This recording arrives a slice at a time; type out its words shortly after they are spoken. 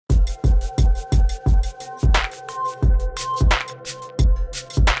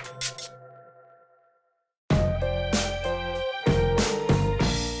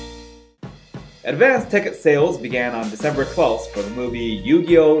Advance ticket sales began on December 12th for the movie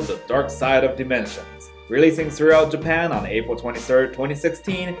Yu-Gi-Oh! The Dark Side of Dimensions, releasing throughout Japan on April 23,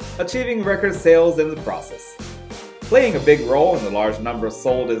 2016, achieving record sales in the process. Playing a big role in the large numbers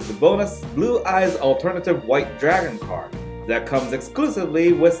sold is the bonus Blue Eyes Alternative White Dragon card that comes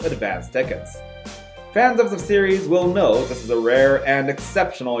exclusively with advance tickets. Fans of the series will know this is a rare and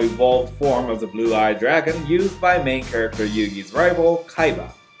exceptional evolved form of the Blue Eye Dragon used by main character Yugi's rival,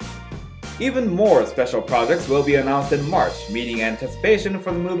 Kaiba. Even more special projects will be announced in March, meaning anticipation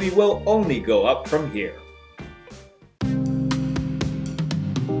for the movie will only go up from here.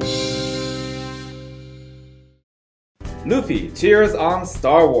 Luffy cheers on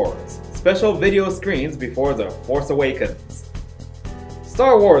Star Wars. Special video screens before The Force Awakens.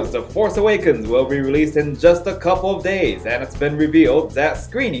 Star Wars The Force Awakens will be released in just a couple of days, and it's been revealed that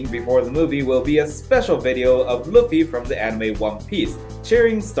screening before the movie will be a special video of Luffy from the anime One Piece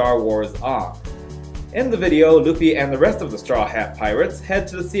cheering Star Wars on. In the video, Luffy and the rest of the Straw Hat Pirates head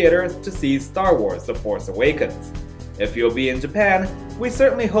to the theater to see Star Wars The Force Awakens. If you'll be in Japan, we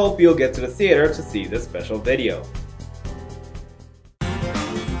certainly hope you'll get to the theater to see this special video.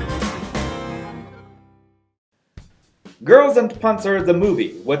 und Panzer the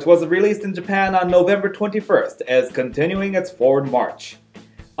movie, which was released in Japan on November 21st, is continuing its forward march.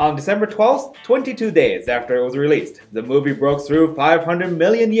 On December 12th, 22 days after it was released, the movie broke through 500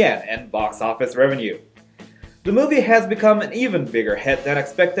 million yen in box office revenue. The movie has become an even bigger hit than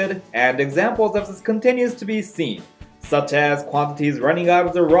expected, and examples of this continues to be seen, such as quantities running out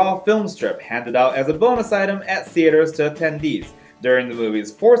of the raw film strip handed out as a bonus item at theaters to attendees during the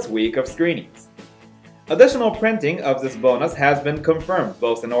movie's 4th week of screenings. Additional printing of this bonus has been confirmed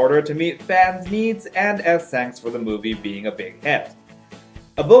both in order to meet fans' needs and as thanks for the movie being a big hit.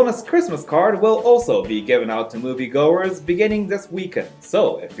 A bonus Christmas card will also be given out to moviegoers beginning this weekend,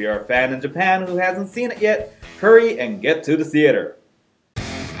 so if you're a fan in Japan who hasn't seen it yet, hurry and get to the theater.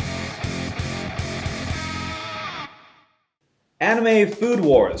 Anime Food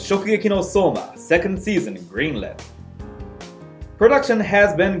Wars Shokugeki no Soma, 2nd season greenlit. Production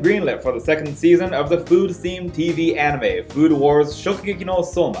has been greenlit for the 2nd season of the food-themed TV anime Food Wars Shokugeki no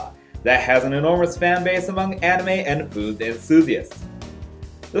Soma that has an enormous fan base among anime and food enthusiasts.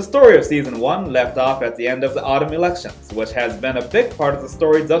 The story of Season 1 left off at the end of the autumn elections, which has been a big part of the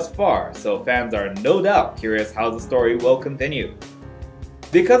story thus far, so fans are no doubt curious how the story will continue.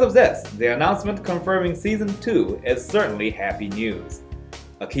 Because of this, the announcement confirming Season 2 is certainly happy news.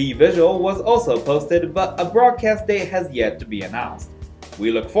 A key visual was also posted, but a broadcast date has yet to be announced. We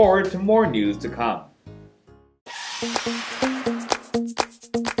look forward to more news to come.